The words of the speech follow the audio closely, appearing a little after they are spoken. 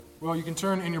Well, you can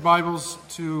turn in your Bibles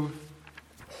to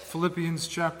Philippians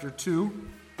chapter 2,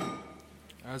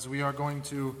 as we are going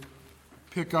to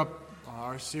pick up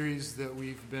our series that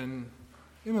we've been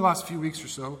in the last few weeks or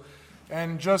so.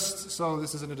 And just so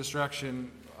this isn't a distraction,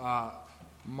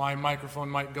 my microphone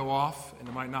might go off and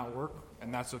it might not work,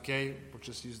 and that's okay. We'll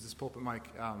just use this pulpit mic.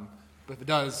 But if it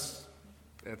does,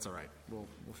 it's all right. We'll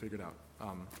figure it out.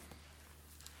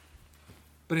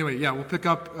 But anyway, we'll pick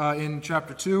up in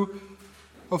chapter 2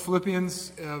 of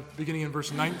Philippians, beginning in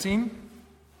verse 19,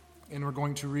 and we're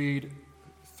going to read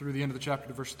through the end of the chapter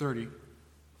to verse 30.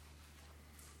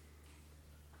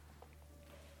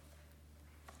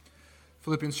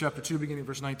 Philippians chapter 2, beginning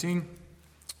verse 19,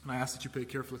 and I ask that you pay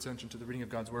careful attention to the reading of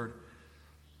God's Word.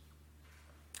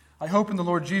 I hope in the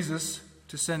Lord Jesus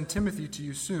to send Timothy to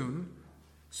you soon,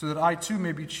 so that I too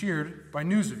may be cheered by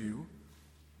news of you,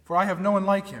 for I have no one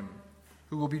like him,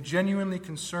 who will be genuinely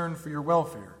concerned for your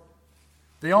welfare.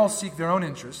 They all seek their own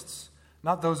interests,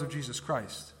 not those of Jesus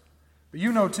Christ. But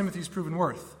you know Timothy's proven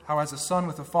worth, how as a son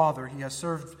with a father he has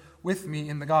served with me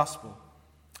in the gospel.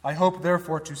 I hope,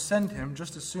 therefore, to send him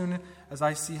just as soon as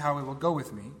I see how it will go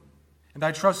with me, and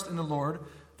I trust in the Lord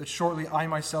that shortly I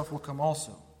myself will come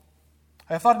also.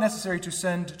 I have thought it necessary to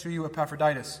send to you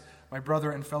Epaphroditus, my brother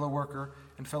and fellow worker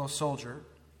and fellow soldier,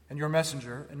 and your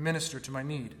messenger and minister to my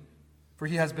need. For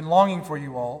he has been longing for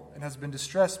you all, and has been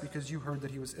distressed because you heard that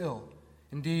he was ill.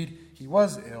 Indeed, he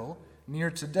was ill,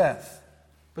 near to death,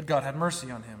 but God had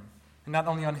mercy on him, and not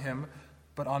only on him,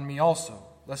 but on me also,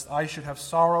 lest I should have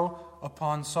sorrow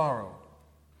upon sorrow.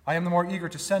 I am the more eager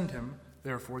to send him,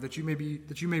 therefore, that you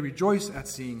may rejoice at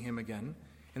seeing him again,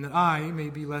 and that I may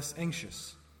be less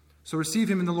anxious. So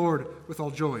receive him in the Lord with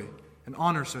all joy, and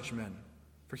honor such men,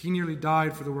 for he nearly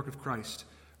died for the work of Christ,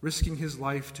 risking his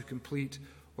life to complete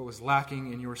what was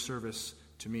lacking in your service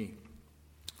to me.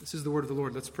 This is the word of the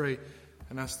Lord. Let's pray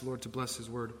and ask the Lord to bless his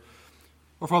word.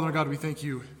 Oh, Father God, we thank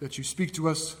you that you speak to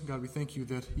us. God, we thank you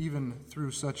that even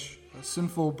through such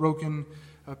sinful, broken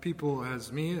people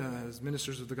as me, as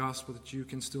ministers of the gospel, that you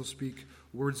can still speak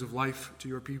words of life to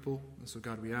your people. And so,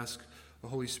 God, we ask the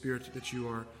Holy Spirit that you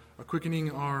are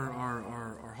quickening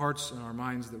our hearts and our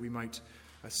minds, that we might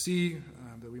see,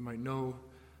 that we might know,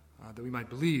 that we might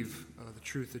believe the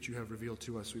truth that you have revealed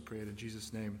to us. We pray it in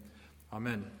Jesus' name.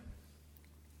 Amen.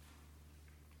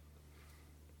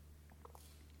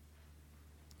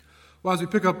 Well, as we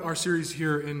pick up our series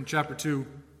here in chapter 2,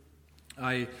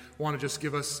 I want to just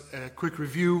give us a quick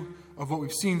review of what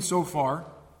we've seen so far.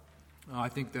 I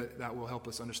think that will help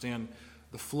us understand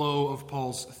the flow of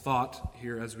Paul's thought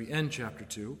here as we end chapter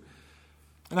 2.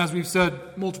 And as we've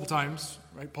said multiple times,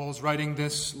 right, Paul's writing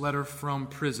this letter from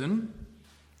prison,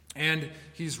 and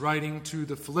he's writing to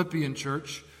the Philippian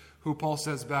church, who Paul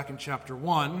says back in chapter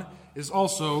 1 is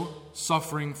also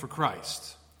suffering for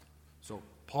Christ. So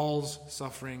Paul's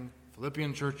suffering,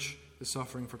 Philippian church is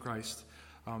suffering for Christ.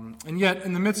 And yet,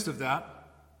 in the midst of that,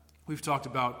 we've talked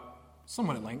about,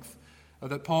 somewhat at length,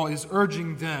 that Paul is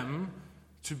urging them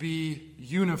to be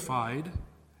unified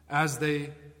as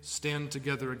they stand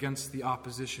together against the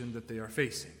opposition that they are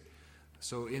facing.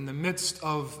 So in the midst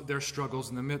of their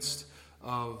struggles, in the midst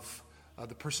of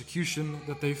the persecution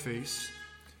that they face,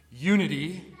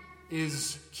 unity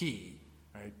is key,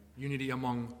 right? Unity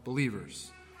among believers.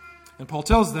 And Paul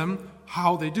tells them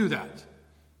how they do that.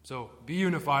 So be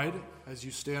unified as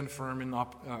you stand firm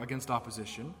against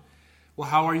opposition. Well,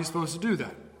 how are you supposed to do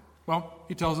that? Well,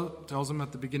 he tells them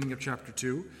at the beginning of chapter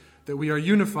 2 that we are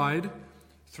unified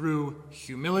through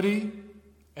humility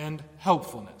and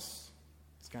helpfulness.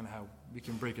 That's kind of how we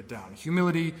can break it down.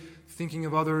 Humility, thinking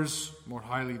of others more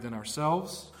highly than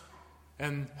ourselves,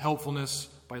 and helpfulness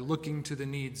by looking to the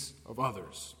needs of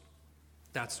others.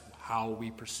 That's how we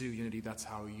pursue unity. That's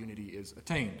how unity is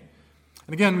attained.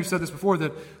 And again, we've said this before,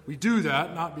 that we do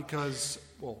that not because,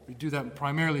 we do that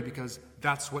primarily because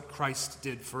that's what Christ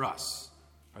did for us.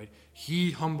 Right?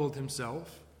 He humbled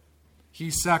himself.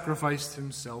 He sacrificed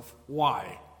himself.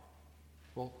 Why?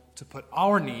 Well, to put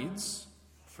our needs,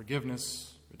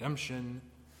 forgiveness, redemption,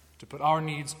 to put our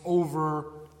needs over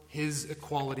his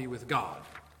equality with God.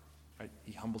 Right?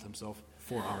 He humbled himself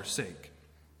for our sake.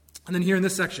 And then here in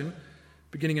this section,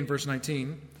 beginning in verse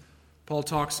 19, Paul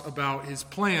talks about his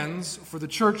plans for the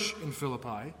church in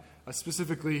Philippi,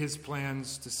 specifically his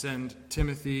plans to send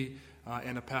Timothy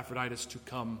and Epaphroditus to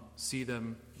come see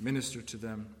them, minister to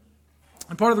them.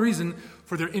 And part of the reason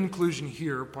for their inclusion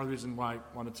here, part of the reason why I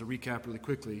wanted to recap really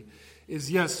quickly,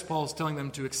 is yes, Paul's telling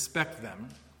them to expect them.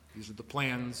 These are the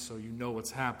plans, so you know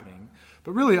what's happening.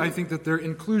 But really, I think that their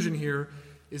inclusion here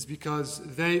is because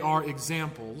they are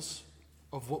examples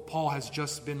of what Paul has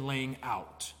just been laying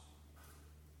out.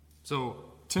 So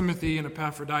Timothy and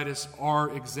Epaphroditus are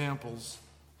examples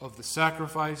of the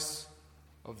sacrifice,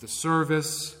 of the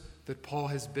service that Paul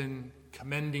has been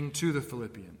commending to the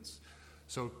Philippians.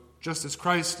 So just as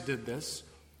Christ did this,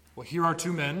 well, here are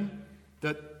two men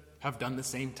that have done the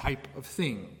same type of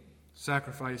thing.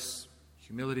 Sacrifice,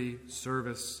 humility,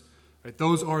 service. Right?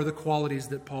 Those are the qualities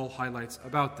that Paul highlights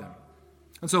about them.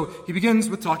 And so he begins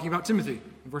with talking about Timothy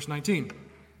in verse 19.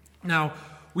 Now,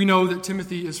 we know that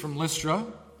Timothy is from Lystra,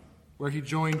 where he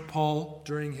joined Paul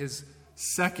during his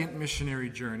second missionary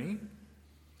journey.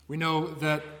 We know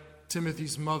that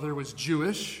Timothy's mother was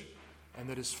Jewish and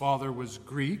that his father was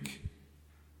Greek.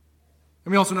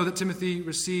 And we also know that Timothy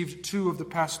received two of the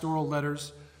pastoral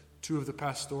letters, two of the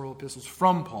pastoral epistles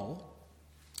from Paul.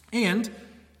 And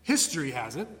history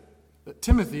has it that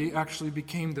Timothy actually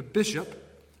became the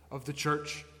bishop of the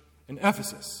church in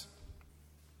Ephesus.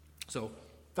 So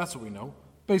that's what we know.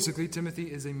 Basically,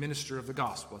 Timothy is a minister of the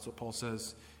gospel. That's what Paul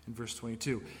says in verse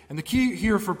 22. And the key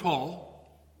here for Paul,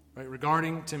 right,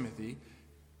 regarding Timothy,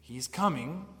 he's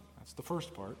coming. That's the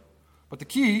first part. But the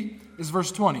key is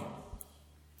verse 20.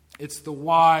 It's the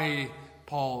why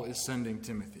Paul is sending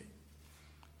Timothy.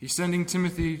 He's sending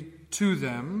Timothy to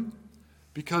them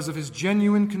because of his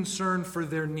genuine concern for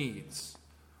their needs,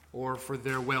 or for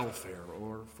their welfare,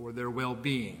 or for their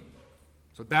well-being.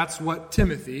 So that's what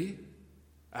Timothy,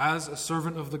 as a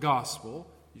servant of the gospel,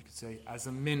 you could say as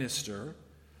a minister,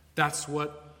 that's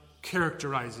what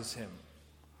characterizes him.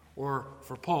 Or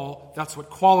for Paul, that's what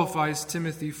qualifies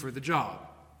Timothy for the job.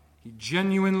 He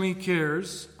genuinely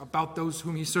cares about those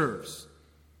whom he serves.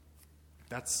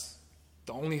 That's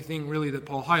the only thing really that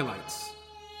Paul highlights.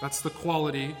 That's the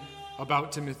quality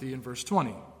about Timothy in verse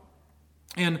 20.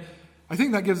 And I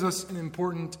think that gives us an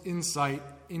important insight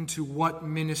into what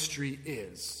ministry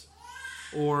is,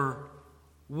 or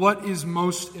what is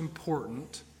most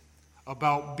important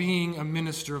about being a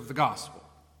minister of the gospel.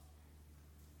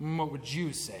 What would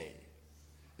you say?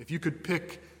 If you could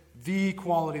pick the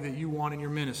quality that you want in your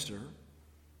minister,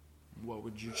 what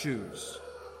would you choose?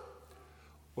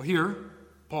 Well, here,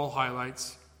 Paul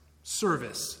highlights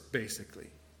service, basically.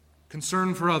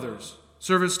 Concern for others,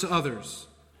 service to others.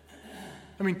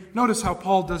 I mean, notice how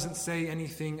Paul doesn't say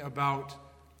anything about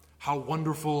how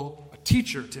wonderful a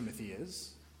teacher Timothy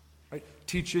is. Right?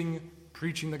 Teaching,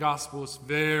 preaching the gospel is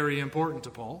very important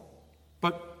to Paul,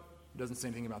 but he doesn't say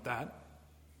anything about that.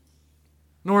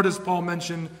 Nor does Paul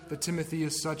mention that Timothy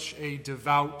is such a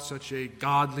devout, such a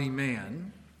godly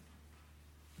man.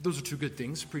 Those are two good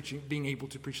things, being able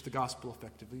to preach the gospel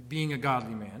effectively, being a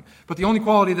godly man. But the only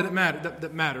quality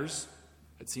that matters,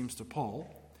 it seems to Paul,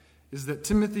 is that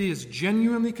Timothy is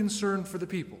genuinely concerned for the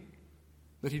people,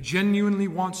 that he genuinely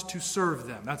wants to serve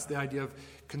them. That's the idea of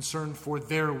concern for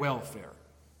their welfare.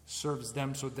 Serves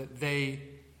them so that they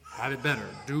have it better,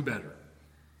 do better.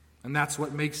 And that's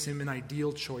what makes him an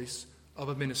ideal choice of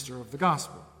a minister of the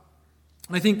gospel.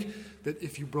 And I think that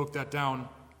if you broke that down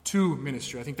to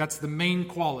ministry, I think that's the main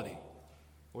quality,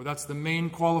 or that's the main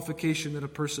qualification that a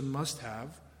person must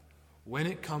have when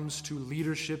it comes to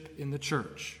leadership in the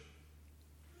church.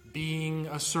 Being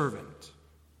a servant.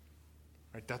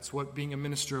 Right? That's what being a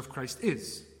minister of Christ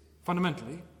is.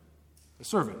 Fundamentally, a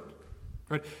servant.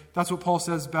 Right? That's what Paul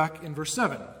says back in verse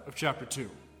 7 of chapter 2.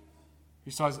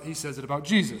 He says it about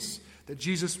Jesus, that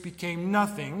Jesus became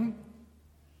nothing,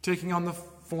 taking on the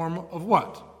form of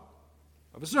what?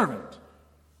 Of a servant.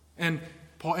 And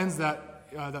Paul ends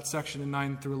that section in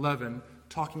 9 through 11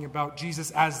 talking about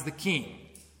Jesus as the king.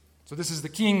 So this is the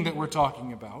king that we're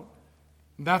talking about.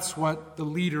 And that's what the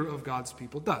leader of God's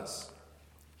people does.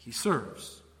 He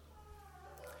serves.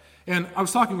 And I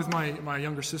was talking with my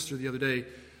younger sister the other day,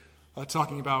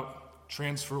 talking about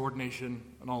transfer ordination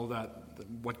and all of that,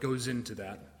 what goes into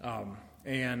that.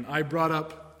 And I brought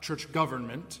up church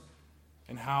government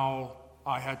and how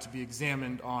I had to be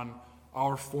examined on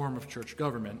our form of church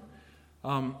government.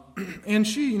 And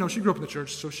she grew up in the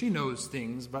church, so she knows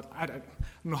things, but I don't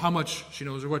know how much she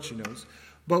knows or what she knows.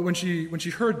 But when she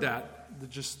heard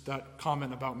that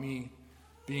comment about me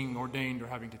being ordained or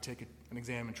having to take an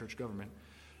exam in church government,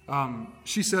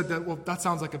 she said that, well, that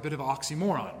sounds like a bit of an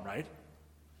oxymoron, right?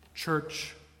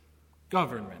 Church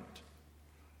government.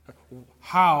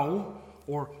 How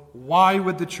or why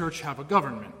would the church have a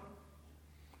government?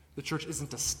 The church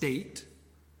isn't a state.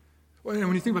 Well, and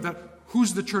when you think about that,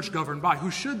 who's the church governed by?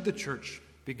 Who should the church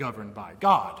be governed by?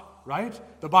 God, right?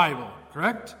 The Bible,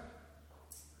 correct?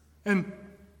 And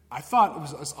I thought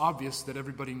it was obvious that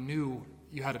everybody knew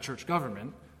you had a church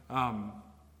government,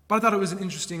 but I thought it was an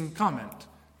interesting comment,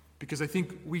 because I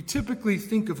think we typically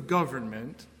think of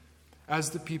government as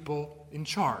the people in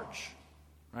charge,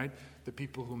 right? the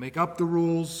people who make up the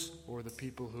rules, or the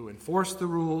people who enforce the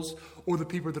rules, or the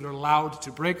people that are allowed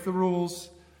to break the rules.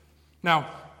 Now,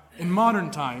 in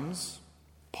modern times,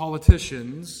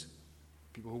 politicians,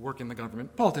 people who work in the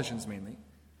government, politicians mainly,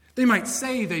 they might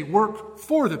say they work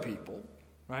for the people,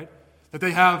 right? That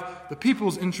they have the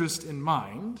people's interest in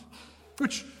mind,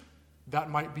 which that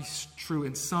might be true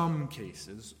in some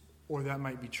cases, or that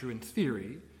might be true in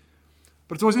theory.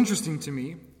 But it's always interesting to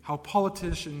me how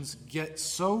politicians get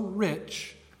so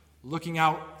rich looking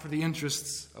out for the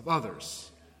interests of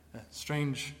others.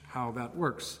 Strange how that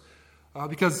works.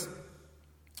 Because,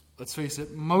 let's face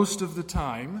it, most of the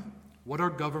time, what are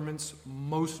governments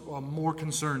more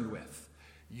concerned with?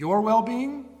 Your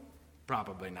well-being?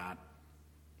 Probably not.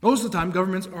 Most of the time,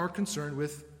 governments are concerned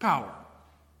with power,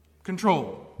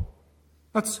 control.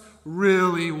 That's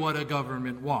really what a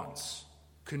government wants.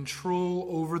 Control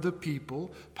over the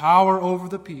people, power over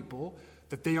the people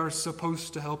that they are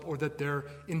supposed to help or that they're,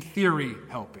 in theory,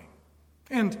 helping.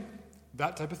 And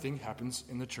that type of thing happens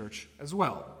in the church as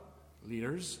well.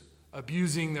 Leaders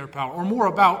abusing their power, or more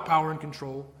about power and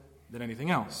control than anything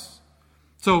else.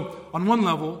 So, on one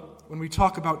level, when we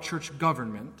talk about church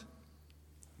government,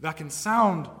 that can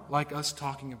sound like us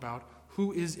talking about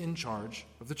who is in charge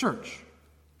of the church.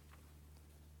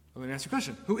 Well, let me ask you a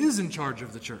question. Who is in charge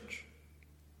of the church?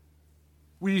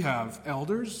 We have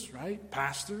elders, right?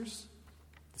 Pastors,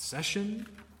 the session.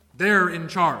 They're in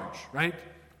charge, right?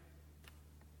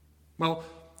 Well,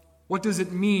 what does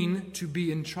it mean to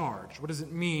be in charge? What does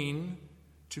it mean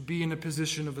to be in a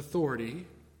position of authority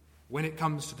when it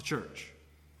comes to the church?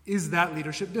 Is that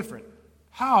leadership different?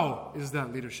 How is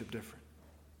that leadership different?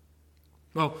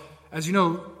 Well, as you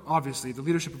know, obviously, the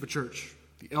leadership of a church,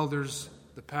 the elders,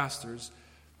 the pastors,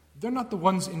 they're not the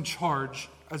ones in charge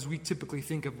as we typically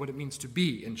think of what it means to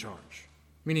be in charge.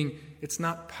 Meaning, it's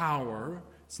not power,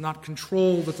 it's not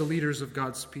control that the leaders of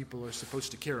God's people are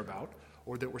supposed to care about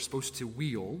or that we're supposed to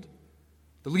wield.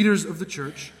 The leaders of the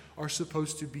church are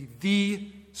supposed to be the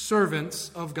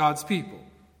servants of God's people.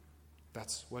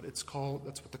 That's what it's called,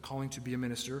 that's what the calling to be a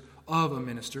minister of a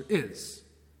minister is.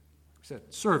 We said,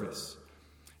 service.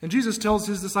 And Jesus tells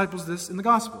his disciples this in the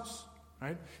Gospels,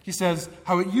 right? He says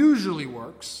how it usually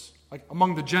works, like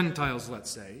among the Gentiles,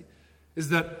 let's say, is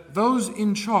that those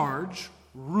in charge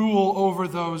rule over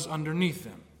those underneath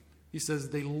them. He says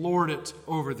they lord it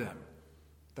over them.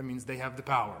 That means they have the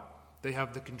power. They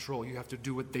have the control. You have to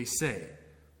do what they say.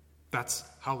 That's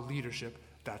how leadership,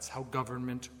 that's how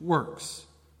government works.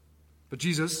 But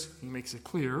Jesus, he makes it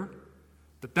clear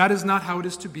that that is not how it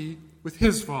is to be with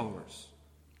his followers.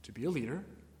 To be a leader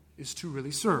is to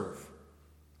really serve.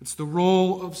 It's the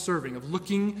role of serving, of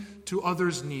looking to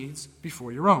others' needs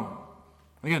before your own.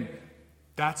 Again,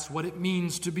 that's what it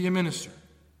means to be a minister.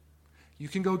 You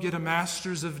can go get a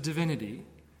master's of divinity.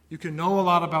 You can know a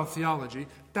lot about theology.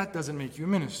 That doesn't make you a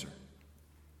minister.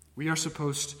 We are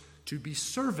supposed to be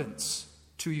servants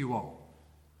to you all,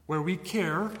 where we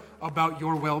care about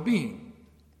your well-being.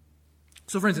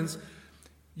 So, for instance,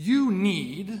 you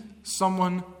need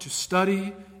someone to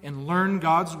study and learn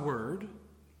God's Word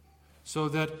so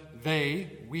that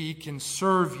we can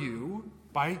serve you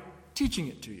by teaching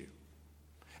it to you.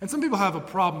 And some people have a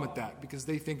problem with that because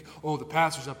they think, oh, the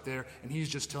pastor's up there and he's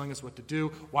just telling us what to do.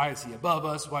 Why is he above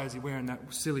us? Why is he wearing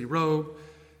that silly robe?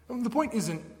 And the point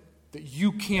isn't that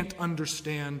you can't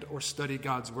understand or study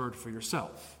God's Word for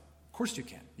yourself. Of course you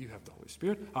can. You have the Holy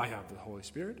Spirit. I have the Holy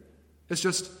Spirit. It's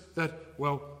just that,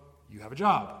 well, you have a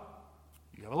job.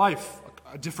 You have a life,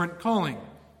 a different calling.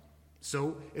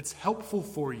 So it's helpful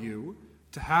for you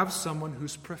to have someone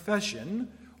whose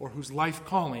profession or whose life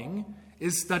calling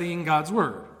is studying God's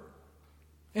Word.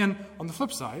 And on the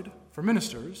flip side, for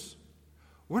ministers,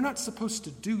 we're not supposed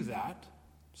to do that.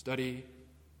 Study,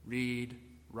 read,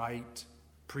 write,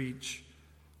 preach.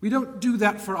 We don't do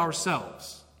that for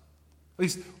ourselves. At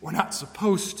least, we're not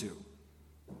supposed to.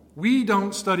 We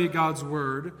don't study God's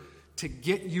Word to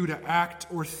get you to act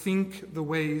or think the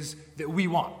ways that we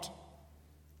want.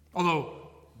 Although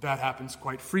that happens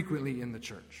quite frequently in the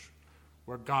church,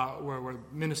 where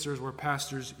ministers, where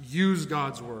pastors use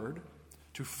God's Word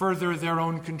to further their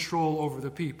own control over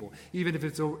the people, even if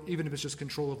it's just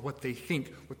control of what they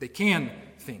think, what they can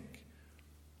think.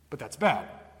 But that's bad.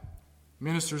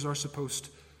 Ministers are supposed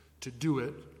to do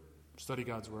it, study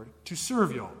God's Word, to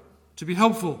serve y'all, to be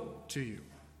helpful to you,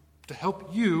 to help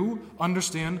you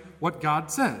understand what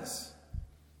God says.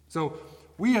 So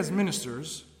we as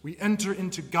ministers, we enter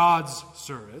into God's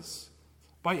service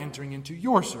by entering into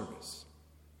your service.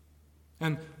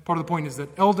 And part of the point is that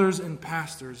elders and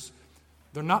pastors,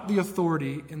 they're not the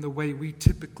authority in the way we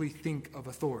typically think of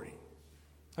authority.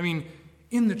 I mean,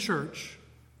 in the church,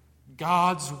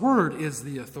 God's word is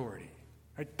the authority.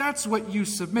 Right? That's what you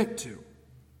submit to.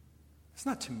 It's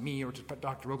not to me or to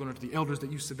Dr. Rogan or to the elders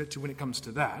that you submit to when it comes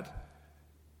to that.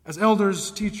 As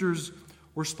elders, teachers,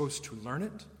 we're supposed to learn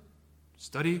it,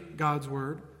 study God's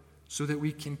word, so that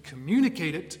we can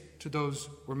communicate it to those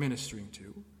we're ministering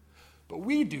to. But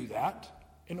we do that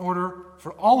in order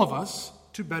for all of us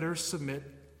to better submit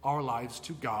our lives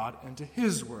to God and to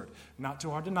His word, not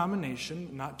to our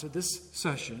denomination, not to this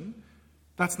session.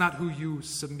 That's not who you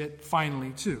submit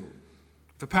finally to.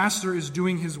 If the pastor is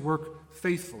doing his work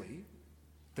faithfully,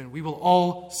 then we will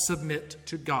all submit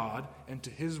to God and to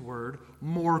His word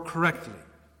more correctly.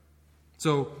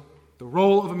 So, the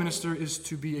role of a minister is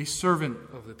to be a servant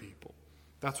of the people.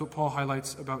 That's what Paul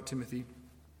highlights about Timothy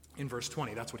in verse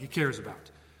 20. That's what he cares about.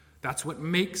 That's what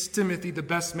makes Timothy the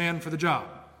best man for the job.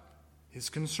 His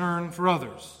concern for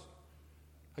others.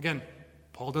 Again,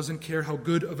 Paul doesn't care how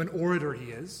good of an orator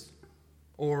he is,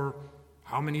 or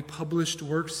how many published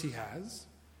works he has,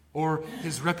 or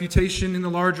his reputation in the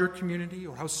larger community,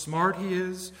 or how smart he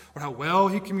is, or how well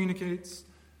he communicates.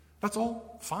 That's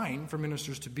all fine for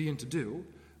ministers to be and to do,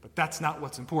 but that's not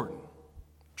what's important.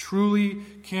 Truly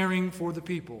caring for the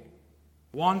people,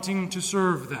 wanting to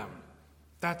serve them,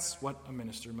 that's what a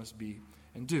minister must be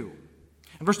and do.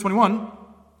 In verse 21,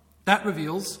 that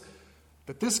reveals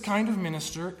that this kind of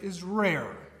minister is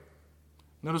rare.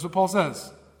 Notice what Paul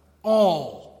says.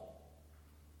 All.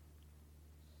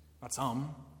 Not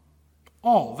some.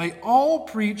 All. They all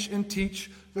preach and teach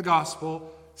the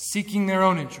gospel, seeking their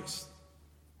own interest.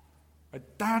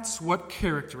 But that's what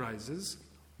characterizes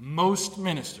most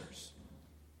ministers.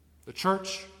 The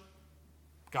church,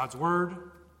 God's word,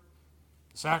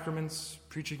 the sacraments,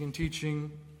 preaching and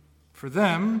teaching. For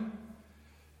them,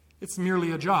 it's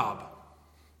merely a job.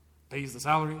 Pays the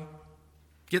salary,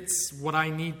 gets what I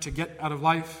need to get out of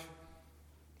life,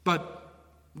 but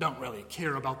don't really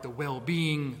care about the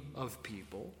well-being of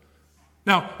people.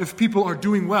 Now, if people are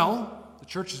doing well, the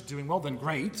church is doing well, then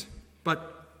great.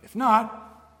 But if not,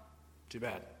 too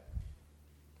bad.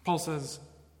 Paul says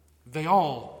they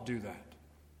all do that.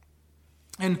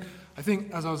 And I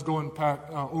think as I was going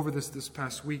over this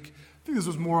past week, I think this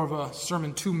was more of a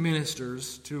sermon to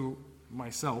ministers, to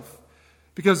myself.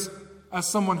 Because as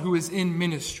someone who is in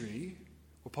ministry,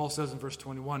 what Paul says in verse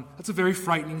 21, that's a very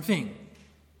frightening thing.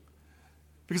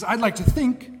 Because I'd like to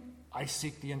think I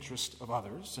seek the interest of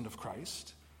others and of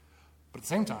Christ. But at the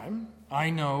same time, I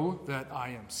know that I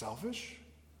am selfish.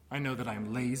 I know that I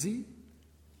am lazy.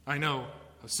 I know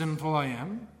how sinful I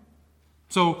am.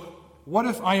 So what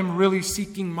if I am really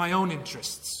seeking my own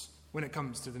interests when it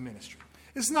comes to the ministry?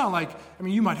 It's not like,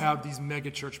 you might have these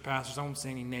mega church pastors, I won't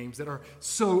say any names, that are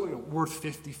so worth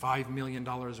 $55 million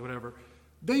or whatever.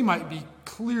 They might be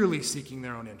clearly seeking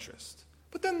their own interest.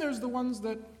 But then there's the ones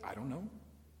that, I don't know.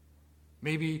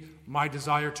 Maybe my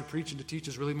desire to preach and to teach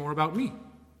is really more about me.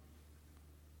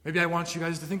 Maybe I want you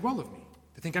guys to think well of me,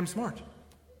 to think I'm smart.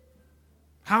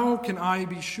 How can I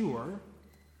be sure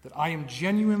that I am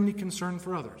genuinely concerned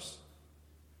for others?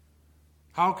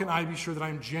 How can I be sure that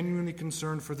I'm genuinely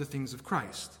concerned for the things of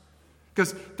Christ?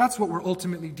 Because that's what we're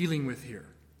ultimately dealing with here.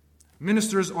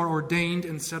 Ministers are ordained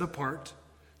and set apart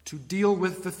to deal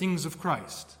with the things of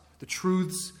Christ, the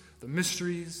truths, the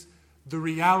mysteries, the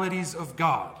realities of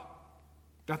God.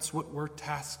 That's what we're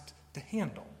tasked to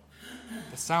handle.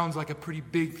 That sounds like a pretty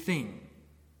big thing.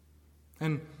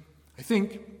 And I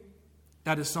think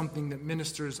that is something that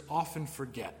ministers often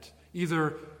forget.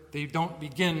 Either they don't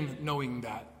begin knowing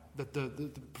that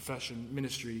the profession,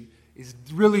 ministry, is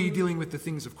really dealing with the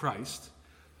things of Christ.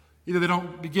 Either they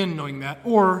don't begin knowing that,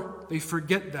 or they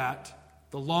forget that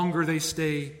the longer they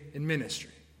stay in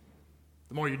ministry.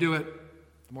 The more you do it,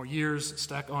 the more years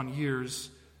stack on years,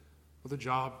 well, the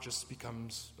job just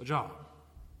becomes a job.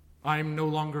 I'm no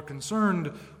longer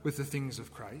concerned with the things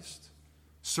of Christ,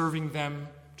 serving them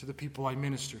to the people I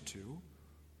minister to.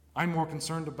 I'm more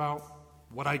concerned about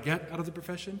what I get out of the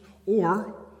profession,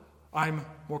 or I'm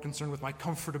more concerned with my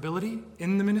comfortability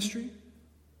in the ministry.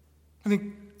 I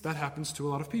think that happens to a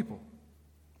lot of people,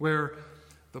 where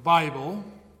the Bible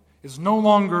is no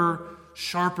longer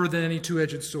sharper than any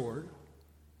two-edged sword.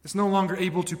 It's no longer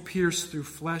able to pierce through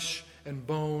flesh and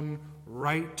bone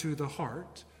right to the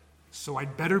heart. So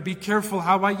I'd better be careful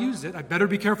how I use it. I'd better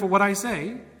be careful what I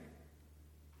say.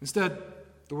 Instead,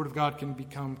 the Word of God can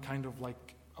become kind of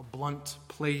like a blunt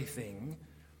plaything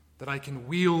that I can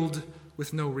wield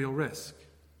with no real risk.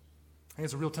 I think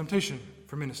it's a real temptation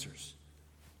for ministers.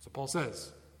 So Paul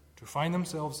says, to find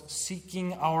themselves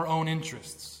seeking our own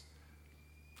interests.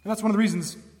 And that's one of the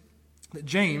reasons that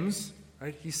James,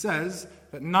 he says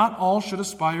that not all should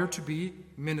aspire to be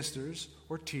ministers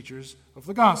or teachers of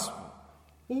the gospel.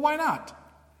 Well, why not?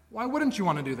 Why wouldn't you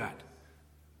want to do that?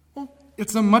 Well,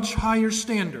 it's a much higher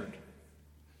standard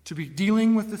to be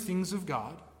dealing with the things of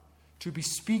God, to be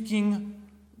speaking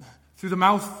through the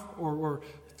mouth or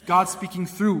God speaking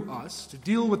through us, to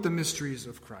deal with the mysteries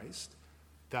of Christ.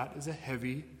 That is a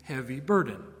heavy, heavy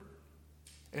burden.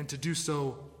 And to do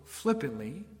so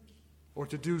flippantly, or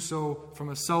to do so from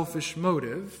a selfish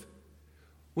motive,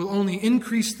 will only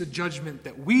increase the judgment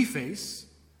that we face,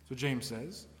 so James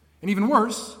says, and even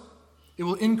worse, it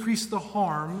will increase the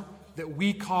harm that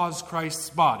we cause Christ's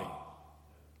body.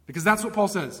 Because that's what Paul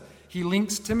says. He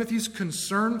links Timothy's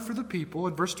concern for the people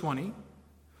in verse 20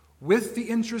 with the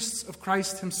interests of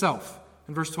Christ himself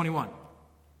in verse 21.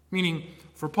 Meaning,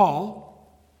 for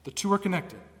Paul, the two are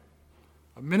connected.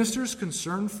 A minister's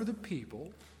concern for the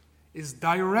people is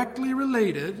directly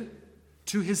related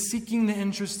to his seeking the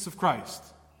interests of Christ.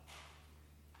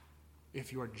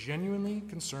 If you are genuinely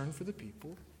concerned for the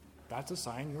people, that's a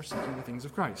sign you're seeking the things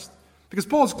of Christ. Because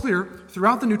Paul is clear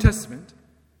throughout the New Testament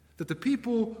that the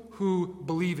people who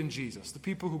believe in Jesus, the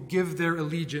people who give their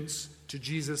allegiance to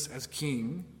Jesus as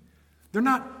king, they're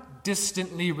not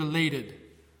distantly related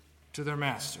to their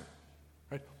master.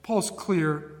 Right? Paul's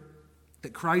clear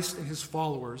that Christ and his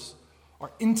followers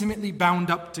are intimately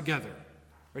bound up together.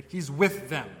 Right? He's with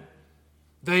them.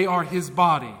 They are his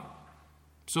body.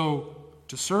 So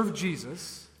to serve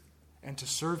Jesus and to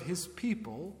serve his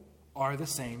people are the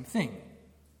same thing.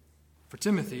 For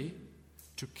Timothy,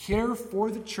 to care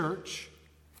for the church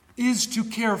is to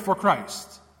care for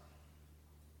Christ.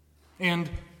 And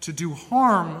to do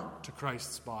harm to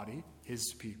Christ's body,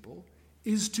 his people,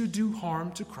 is to do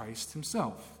harm to Christ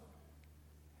himself.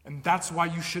 And that's why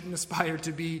you shouldn't aspire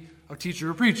to be a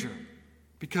teacher or preacher,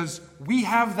 because we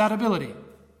have that ability.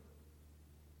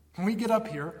 When we get up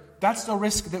here, that's the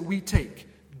risk that we take,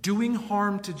 doing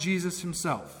harm to Jesus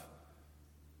himself.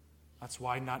 That's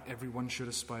why not everyone should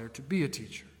aspire to be a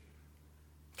teacher.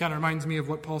 Kind of reminds me of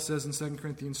what Paul says in 2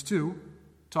 Corinthians 2,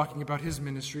 talking about his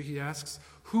ministry. He asks,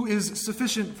 who is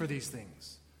sufficient for these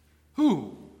things?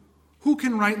 Who? Who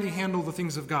can rightly handle the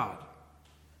things of God?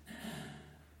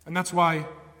 And that's why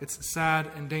it's sad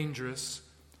and dangerous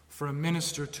for a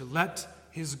minister to let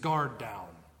his guard down,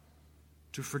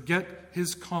 to forget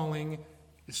his calling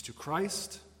is to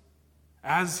Christ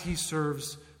as he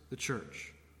serves the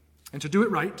church. And to do it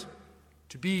right,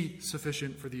 to be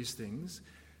sufficient for these things,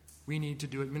 we need to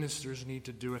do it, ministers need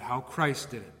to do it how Christ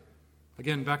did it.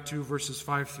 Again, back to verses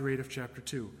 5 through 8 of chapter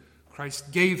 2.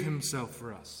 Christ gave himself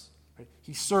for us. Right?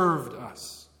 He served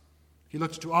us. He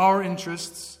looked to our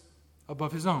interests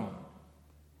above his own.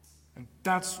 And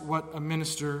that's what a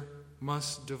minister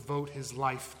must devote his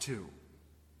life to.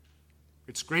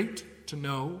 It's great to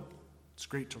know, it's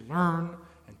great to learn,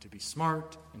 and to be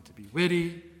smart, and to be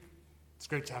witty. It's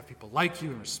great to have people like you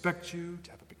and respect you,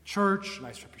 to have a big church,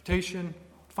 nice reputation.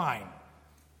 Fine.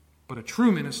 But a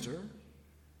true minister,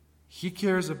 he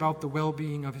cares about the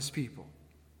well-being of his people,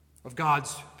 of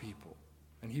God's people.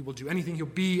 And he will do anything, he'll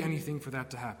be anything for that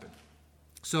to happen.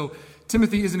 So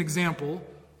Timothy is an example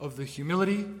of the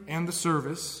humility and the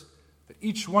service that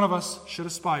each one of us should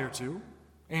aspire to,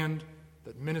 and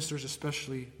that ministers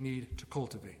especially need to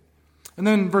cultivate. And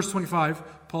then in verse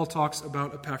 25, Paul talks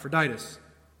about Epaphroditus.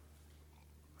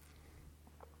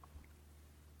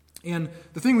 And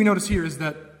the thing we notice here is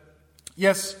that,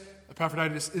 yes,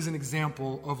 Epaphroditus is an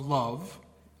example of love,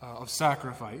 of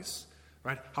sacrifice,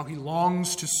 right? How he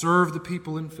longs to serve the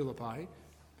people in Philippi.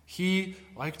 He,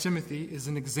 like Timothy, is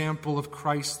an example of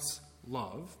Christ's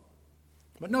love.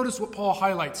 But notice what Paul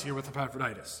highlights here with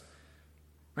Epaphroditus.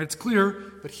 Right? It's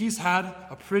clear that he's had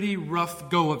a pretty rough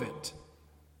go of it.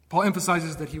 Paul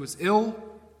emphasizes that he was ill,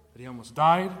 that he almost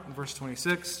died in verse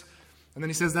 26, and then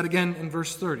he says that again in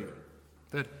verse 30,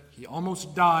 that he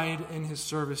almost died in his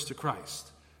service to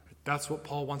Christ. That's what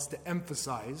Paul wants to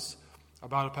emphasize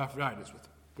about Epaphroditus.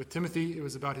 With Timothy, it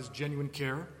was about his genuine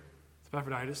care. With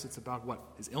Epaphroditus, it's about what?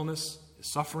 His illness, his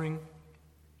suffering.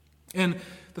 And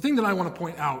the thing that I want to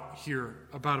point out here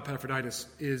about Epaphroditus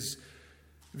is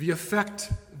the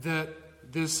effect that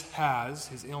this has,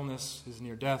 his illness, his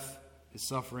near death, his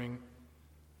suffering,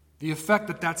 the effect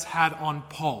that that's had on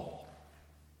Paul.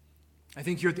 I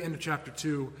think here at the end of chapter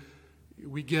 2,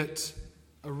 we get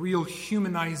a real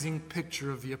humanizing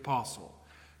picture of the apostle.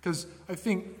 Because I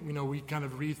think, we kind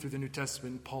of read through the New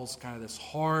Testament, and Paul's kind of this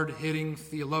hard-hitting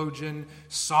theologian,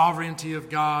 sovereignty of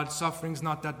God, suffering's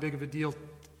not that big of a deal,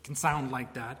 can sound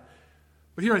like that.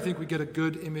 But here I think we get a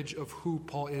good image of who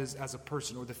Paul is as a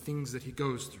person, or the things that he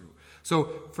goes through. So,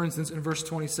 for instance, in verse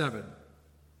 27,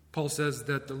 Paul says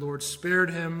that the Lord spared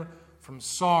him from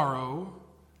sorrow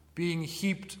being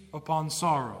heaped upon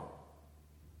sorrow.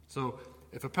 So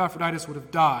if Epaphroditus would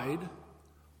have died,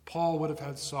 Paul would have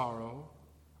had sorrow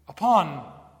upon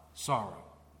sorrow.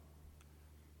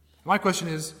 My question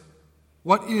is,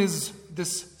 what is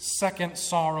this second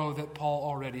sorrow that Paul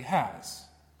already has?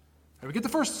 Now, we get the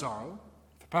first sorrow.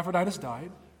 If Epaphroditus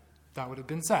died, that would have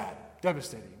been sad,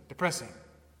 devastating, depressing.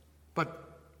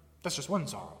 But that's just one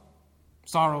sorrow.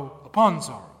 Sorrow upon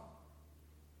sorrow.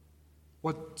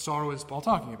 What sorrow is Paul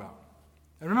talking about?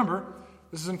 And remember,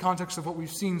 this is in context of what we've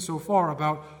seen so far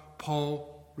about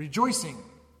Paul rejoicing.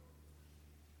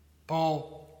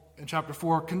 Paul, in chapter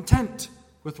 4, content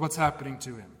with what's happening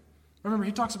to him. Remember,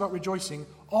 he talks about rejoicing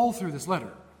all through this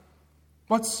letter.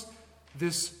 What's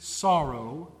this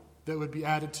sorrow that would be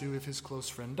added to if his close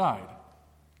friend died?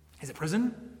 Is it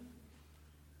prison?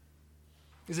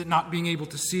 Is it not being able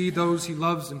to see those he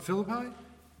loves in Philippi?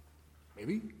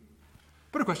 Maybe.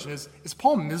 But the question is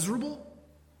Paul miserable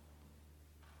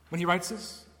when he writes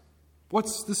this?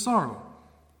 What's the sorrow?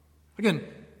 Again,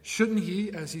 shouldn't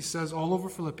he, as he says all over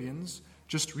Philippians,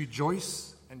 just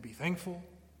rejoice and be thankful,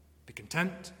 be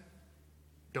content,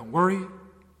 don't worry?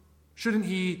 Shouldn't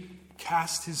he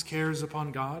cast his cares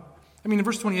upon God? I mean, in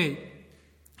verse 28,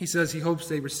 he says he hopes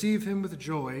they receive him with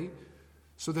joy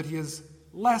so that he is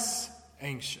less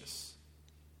anxious.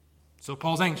 So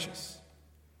Paul's anxious.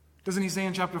 Doesn't he say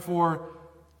in chapter 4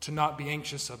 to not be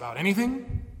anxious about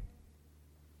anything?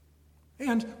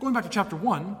 And going back to chapter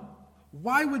 1,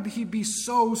 why would he be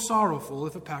so sorrowful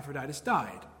if Epaphroditus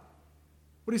died?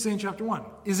 What do you say in chapter 1?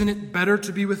 Isn't it better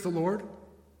to be with the Lord?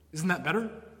 Isn't that better?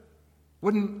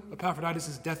 Wouldn't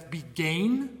Epaphroditus' death be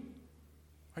gain?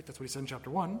 Right, that's what he said in chapter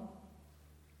 1.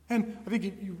 And I think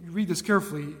you read this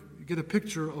carefully, you get a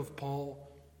picture of Paul.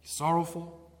 He's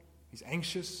sorrowful, he's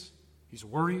anxious, he's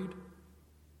worried.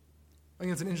 I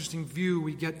think it's an interesting view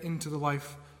we get into the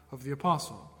life of the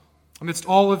apostle. Amidst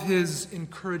all of his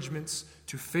encouragements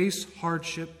to face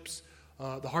hardships,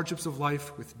 the hardships of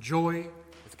life with joy,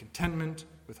 with contentment,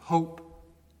 with hope,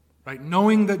 right?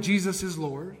 Knowing that Jesus is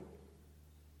Lord,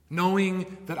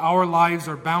 knowing that our lives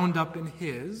are bound up in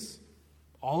his,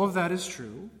 all of that is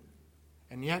true,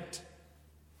 and yet,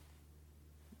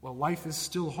 well, life is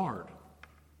still hard.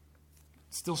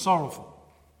 It's still sorrowful.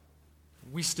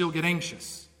 We still get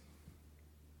anxious.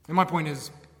 And my point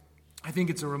is, I think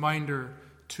it's a reminder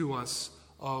to us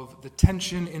of the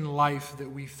tension in life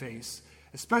that we face,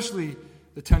 especially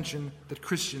the tension that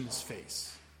Christians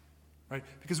face, right?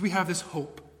 Because we have this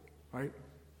hope, right?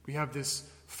 We have this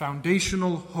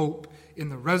foundational hope in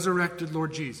the resurrected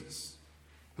Lord Jesus,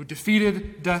 who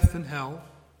defeated death and hell,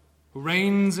 who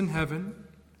reigns in heaven,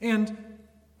 and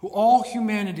who all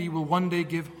humanity will one day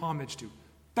give homage to.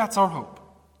 That's our hope.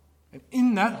 And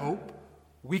in that hope,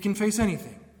 we can face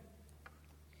anything.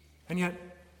 And yet,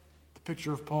 the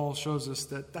picture of Paul shows us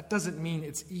that that doesn't mean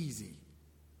it's easy.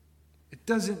 It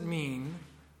doesn't mean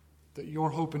that your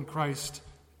hope in Christ,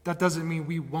 that doesn't mean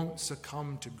we won't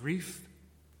succumb to grief,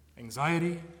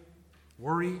 anxiety,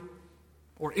 worry,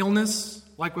 or illness,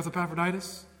 like with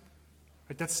Epaphroditus.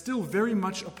 Right? That's still very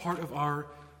much a part of our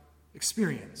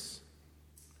experience.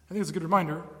 I think it's a good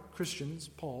reminder, Christians,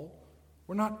 Paul,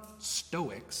 we're not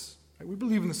stoics. Right? We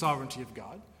believe in the sovereignty of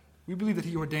God. We believe that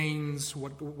he ordains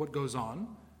what goes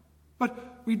on.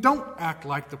 But we don't act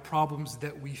like the problems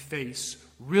that we face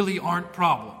really aren't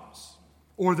problems,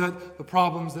 or that the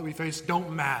problems that we face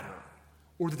don't matter,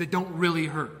 or that they don't really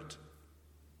hurt.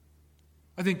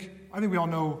 I think we all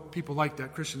know people like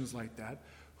that, Christians like that,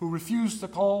 who refuse to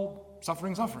call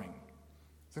suffering.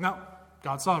 So now,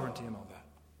 God's sovereignty and all that.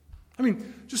 I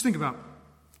mean, just think about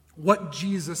what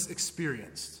Jesus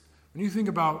experienced. When you think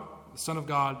about the Son of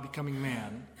God becoming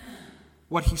man,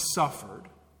 what he suffered,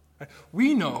 right?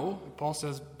 We know, Paul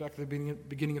says back at the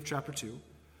beginning of chapter 2,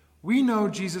 we know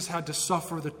Jesus had to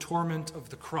suffer the torment of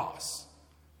the cross.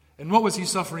 And what was he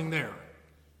suffering there?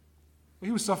 Well,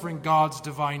 he was suffering God's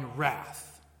divine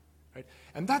wrath. Right?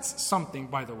 And that's something,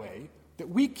 by the way, that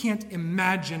we can't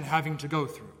imagine having to go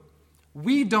through.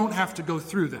 We don't have to go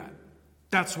through that.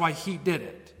 That's why he did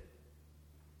it.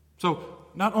 So,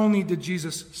 not only did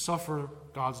Jesus suffer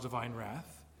God's divine wrath,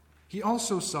 he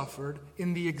also suffered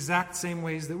in the exact same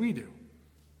ways that we do.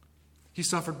 He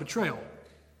suffered betrayal.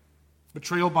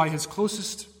 Betrayal by his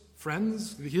closest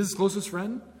friends, his closest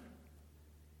friend.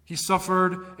 He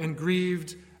suffered and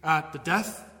grieved at the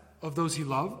death of those he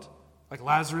loved, like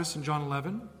Lazarus in John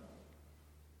 11.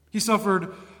 He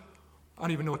suffered, I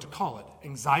don't even know what to call it,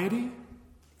 anxiety,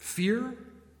 fear,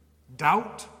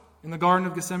 doubt in the Garden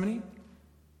of Gethsemane.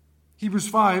 Hebrews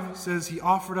 5 says he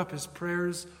offered up his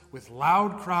prayers with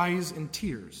loud cries and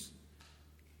tears.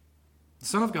 The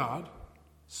Son of God,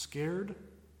 scared,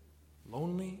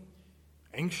 lonely,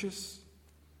 anxious.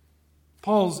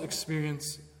 Paul's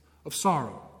experience of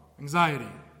sorrow,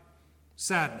 anxiety,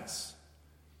 sadness.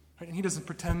 Right? And he doesn't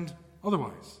pretend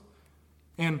otherwise.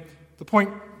 And the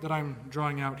point that I'm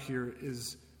drawing out here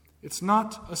is it's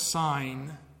not a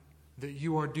sign that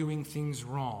you are doing things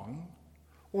wrong,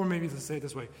 or maybe to say it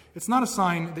this way, it's not a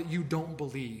sign that you don't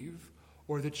believe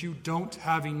or that you don't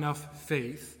have enough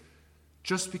faith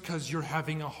just because you're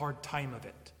having a hard time of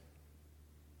it.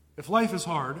 If life is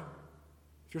hard,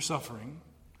 if you're suffering,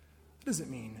 that doesn't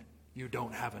mean you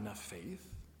don't have enough faith.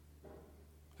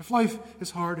 If life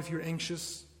is hard, if you're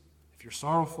anxious, if you're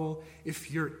sorrowful, if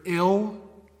you're ill,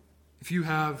 if you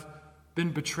have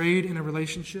been betrayed in a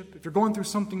relationship, if you're going through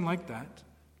something like that,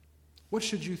 what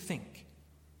should you think?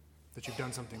 That you've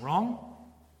done something wrong?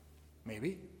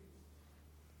 Maybe.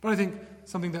 But I think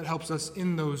something that helps us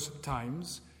in those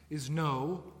times is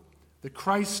know that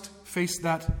Christ faced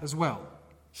that as well.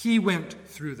 He went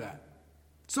through that.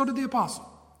 So did the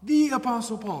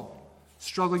Apostle Paul,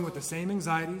 struggling with the same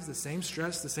anxieties, the same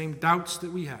stress, the same doubts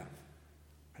that we have.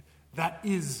 That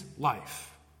is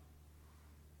life.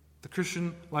 The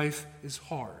Christian life is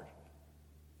hard,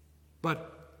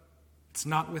 but it's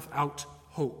not without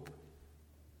hope.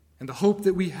 And the hope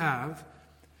that we have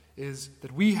is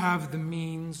that we have the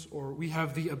means or we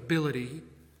have the ability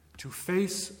to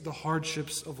face the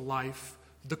hardships of life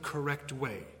the correct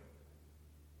way.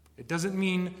 It doesn't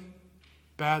mean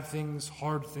bad things,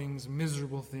 hard things,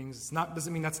 miserable things. It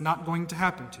doesn't mean that's not going to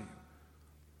happen to you.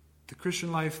 The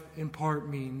Christian life, in part,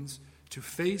 means to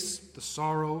face the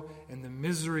sorrow and the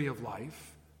misery of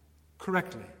life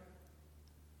correctly.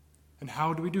 And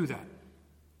how do we do that?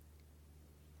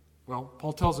 Well,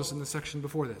 Paul tells us in the section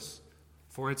before this,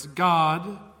 for it's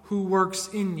God who works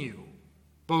in you,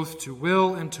 both to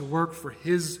will and to work for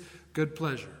his good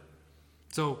pleasure.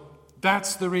 So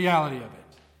that's the reality of it.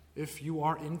 If you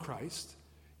are in Christ,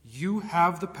 you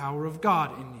have the power of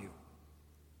God in you.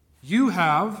 You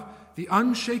have the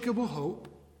unshakable hope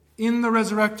in the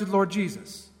resurrected Lord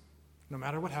Jesus, no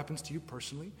matter what happens to you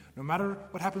personally, no matter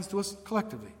what happens to us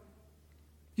collectively.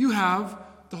 You have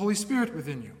the Holy Spirit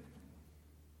within you.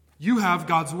 You have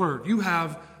God's Word. You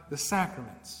have the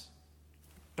sacraments.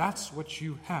 That's what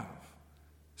you have.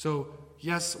 So,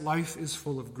 yes, life is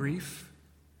full of grief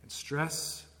and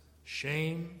stress,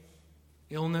 shame,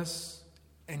 illness,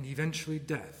 and eventually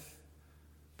death.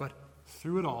 But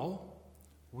through it all,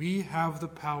 we have the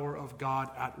power of God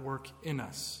at work in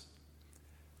us.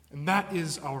 And that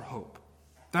is our hope.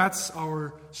 That's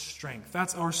our strength.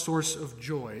 That's our source of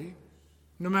joy,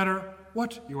 no matter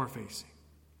what you are facing.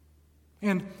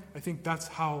 And I think that's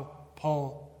how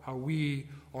we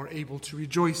are able to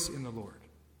rejoice in the Lord.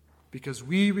 Because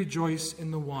we rejoice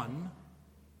in the one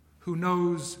who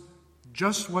knows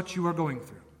just what you are going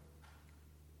through,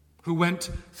 who went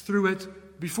through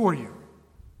it before you.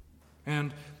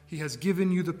 And he has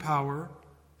given you the power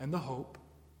and the hope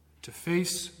to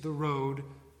face the road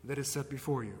that is set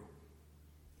before you.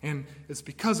 And it's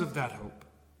because of that hope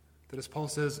that, as Paul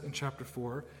says in chapter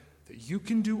 4, that you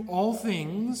can do all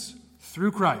things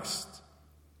through Christ.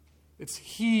 It's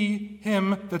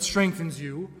him that strengthens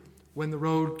you when the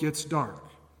road gets dark.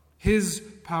 His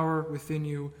power within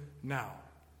you now.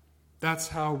 That's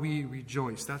how we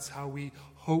rejoice. That's how we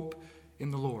hope in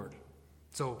the Lord.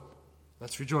 So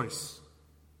let's rejoice.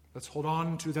 Let's hold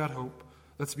on to that hope.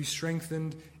 Let's be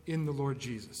strengthened in the Lord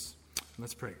Jesus. And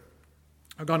let's pray.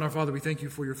 Our God and our Father, we thank you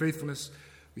for your faithfulness.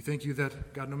 We thank you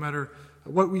that, God, no matter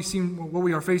what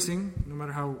we are facing, no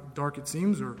matter how dark it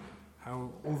seems or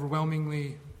how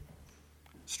overwhelmingly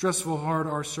stressful, hard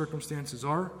our circumstances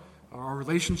are, our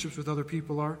relationships with other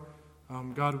people are,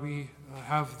 God, we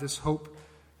have this hope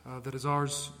that is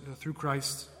ours through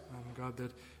Christ. God,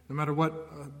 that no matter what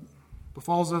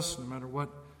befalls us, no matter what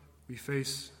we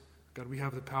face, God, we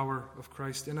have the power of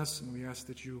Christ in us, and we ask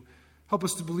that you help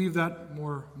us to believe that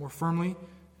more firmly,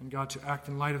 and God, to act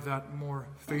in light of that more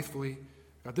faithfully.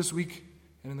 God, this week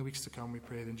and in the weeks to come, we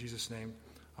pray in Jesus' name.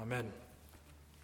 Amen.